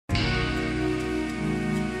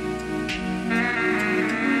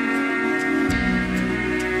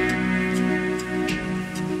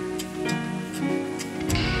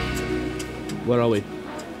Where are we?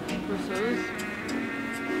 Brussels.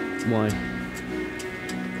 Why?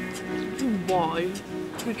 Why?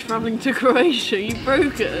 We're travelling to Croatia, you've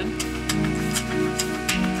broken.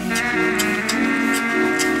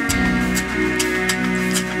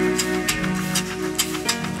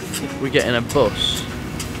 We're getting a bus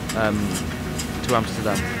to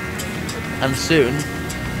Amsterdam, and soon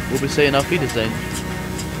we'll be saying our Wiedersehen.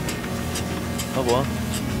 Au revoir.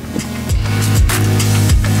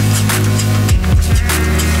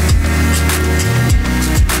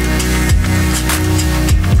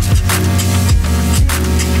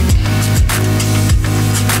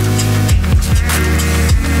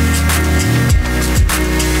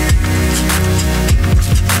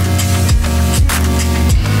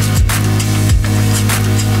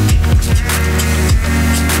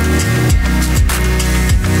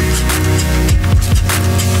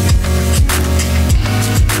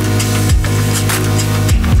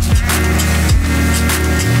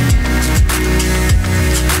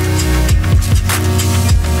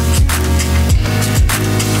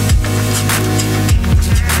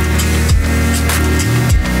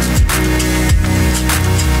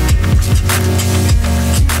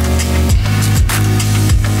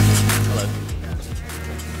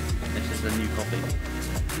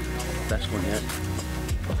 Best one yet.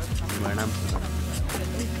 We're in Amsterdam.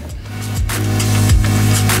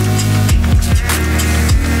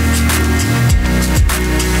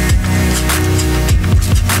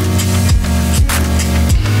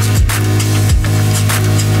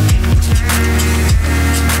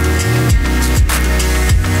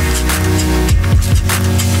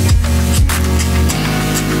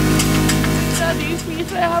 Daddy, please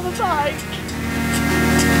say I have a bike.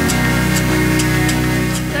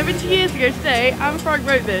 70 years ago today, Anne Frank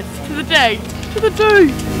wrote this. To the day. To the day!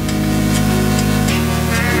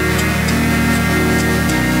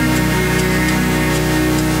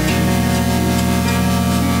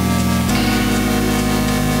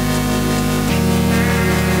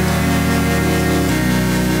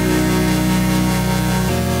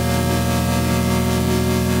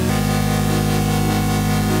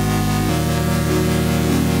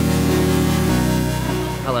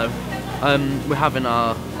 Hello. We're having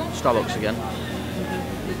our Starbucks again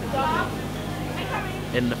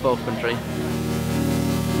in the fourth country.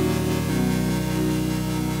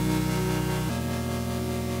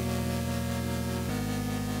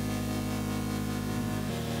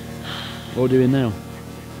 What are we doing now?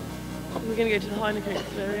 We're going to go to the Heineken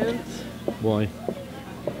experience. Why?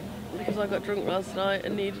 Because I got drunk last night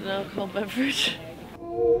and needed an alcohol beverage.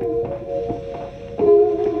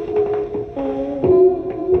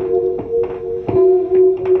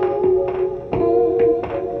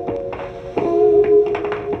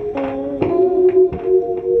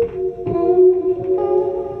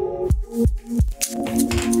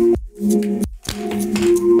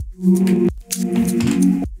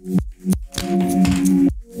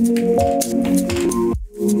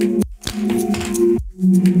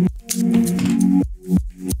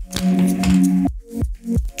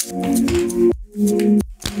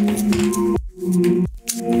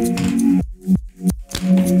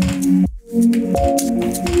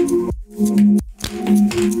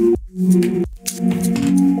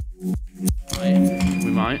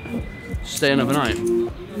 We might stay another night,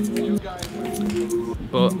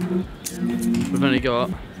 but we've only got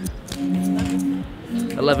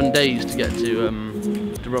 11 days to get to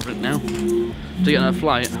Dubrovnik now, to get on a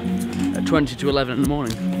flight at 20 to 11 in the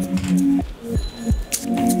morning.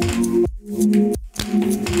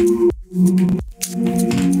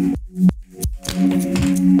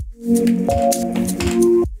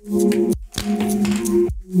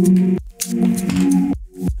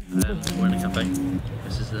 We're in a cafe.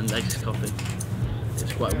 This is the latest coffee.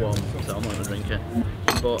 It's quite warm, so I'm not going to drink it,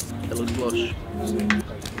 but it looks lush.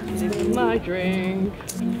 This is my drink.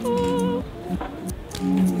 Oh.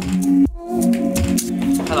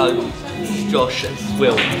 Hello, this is Josh and this is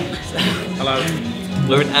Will. Hello.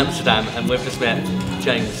 We're in Amsterdam and we've just met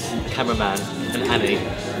James, the cameraman, and Annie.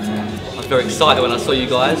 I was very excited when I saw you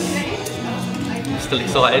guys. I'm still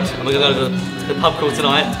excited. And we're going to go to the pub crawl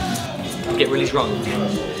tonight and get really drunk.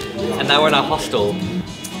 And now we're in our hostel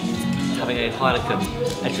having a Heineken,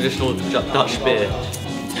 a traditional Dutch beer.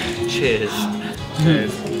 Cheers.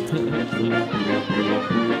 Cheers.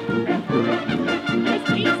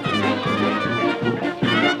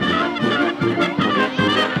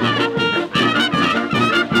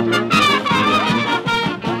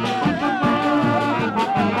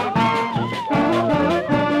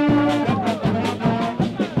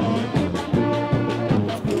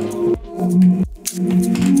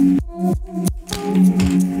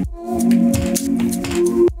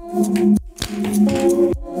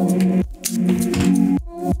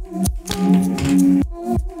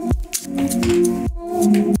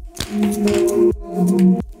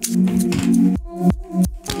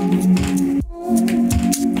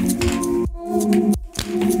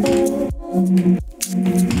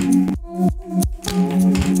 Bye.